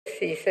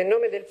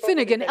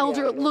Finnegan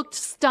Elder looked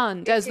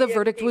stunned as the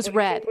verdict was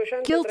read.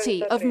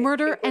 Guilty of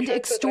murder and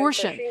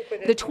extortion.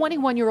 The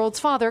 21-year-old's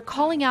father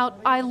calling out,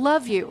 "I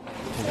love you."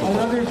 I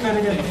love you,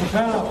 Finnegan.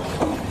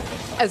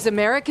 As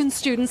American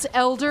students,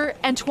 Elder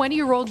and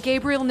 20-year-old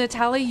Gabriel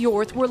Natalie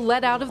Yorth were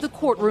led out of the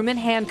courtroom in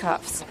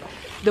handcuffs.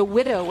 The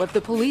widow of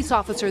the police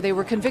officer they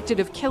were convicted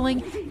of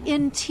killing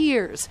in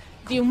tears,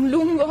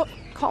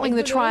 calling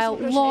the trial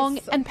long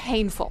and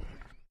painful.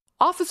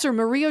 Officer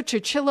Mario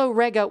Cicillo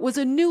Rega was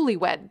a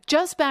newlywed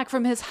just back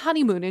from his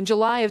honeymoon in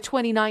July of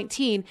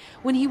 2019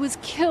 when he was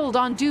killed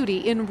on duty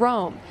in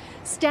Rome,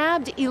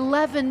 stabbed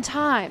 11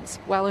 times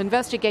while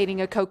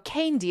investigating a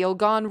cocaine deal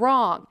gone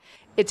wrong.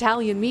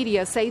 Italian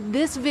media say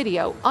this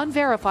video,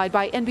 unverified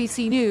by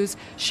NBC News,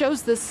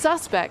 shows the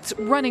suspects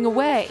running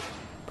away.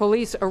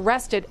 Police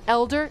arrested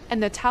Elder and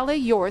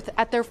Natalie Yorth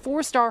at their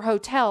 4-star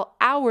hotel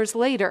hours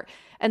later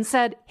and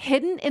said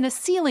hidden in a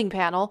ceiling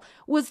panel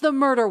was the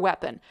murder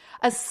weapon,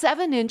 a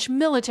 7-inch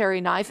military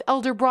knife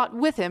Elder brought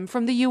with him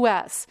from the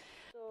U.S.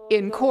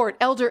 In court,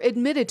 Elder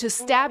admitted to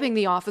stabbing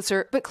the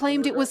officer, but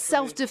claimed it was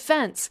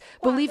self-defense,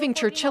 believing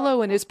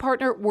Cicillo and his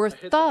partner were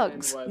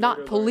thugs,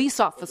 not police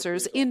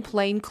officers in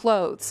plain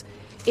clothes.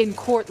 In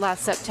court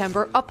last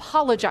September,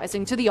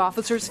 apologizing to the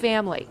officer's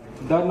family.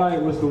 That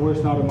night was the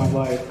worst night of my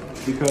life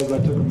because I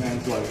took a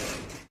man's life.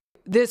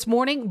 This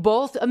morning,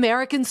 both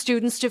American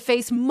students to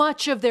face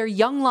much of their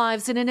young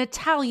lives in an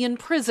Italian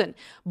prison,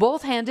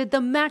 both handed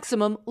the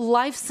maximum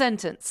life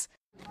sentence.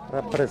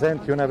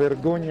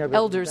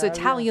 Elder's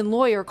Italian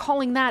lawyer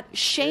calling that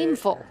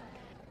shameful.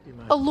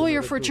 A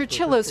lawyer for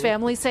Cicillo's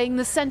family saying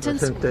the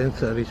sentence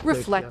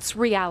reflects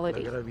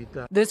reality.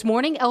 This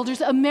morning,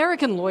 Elder's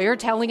American lawyer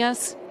telling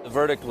us the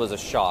verdict was a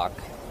shock.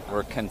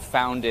 We're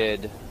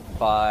confounded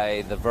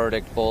by the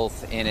verdict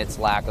both in its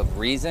lack of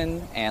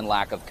reason and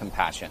lack of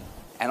compassion.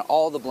 And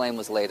all the blame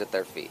was laid at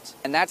their feet.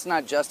 And that's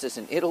not justice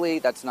in Italy,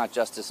 that's not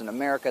justice in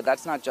America,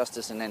 that's not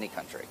justice in any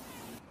country.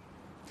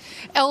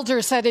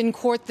 Elder said in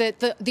court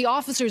that the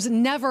officers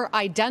never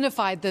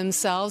identified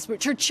themselves, but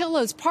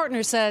Cicillo's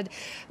partner said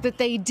that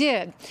they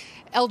did.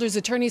 Elder's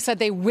attorney said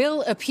they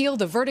will appeal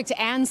the verdict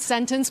and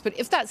sentence, but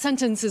if that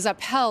sentence is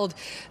upheld,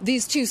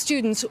 these two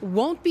students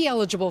won't be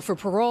eligible for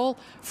parole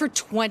for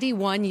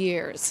 21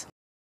 years.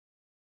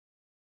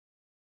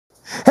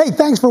 Hey,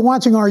 thanks for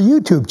watching our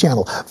YouTube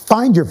channel.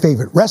 Find your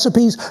favorite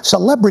recipes,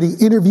 celebrity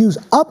interviews,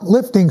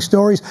 uplifting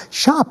stories,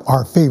 shop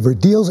our favorite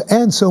deals,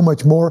 and so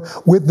much more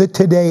with the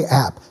Today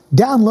app.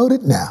 Download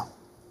it now.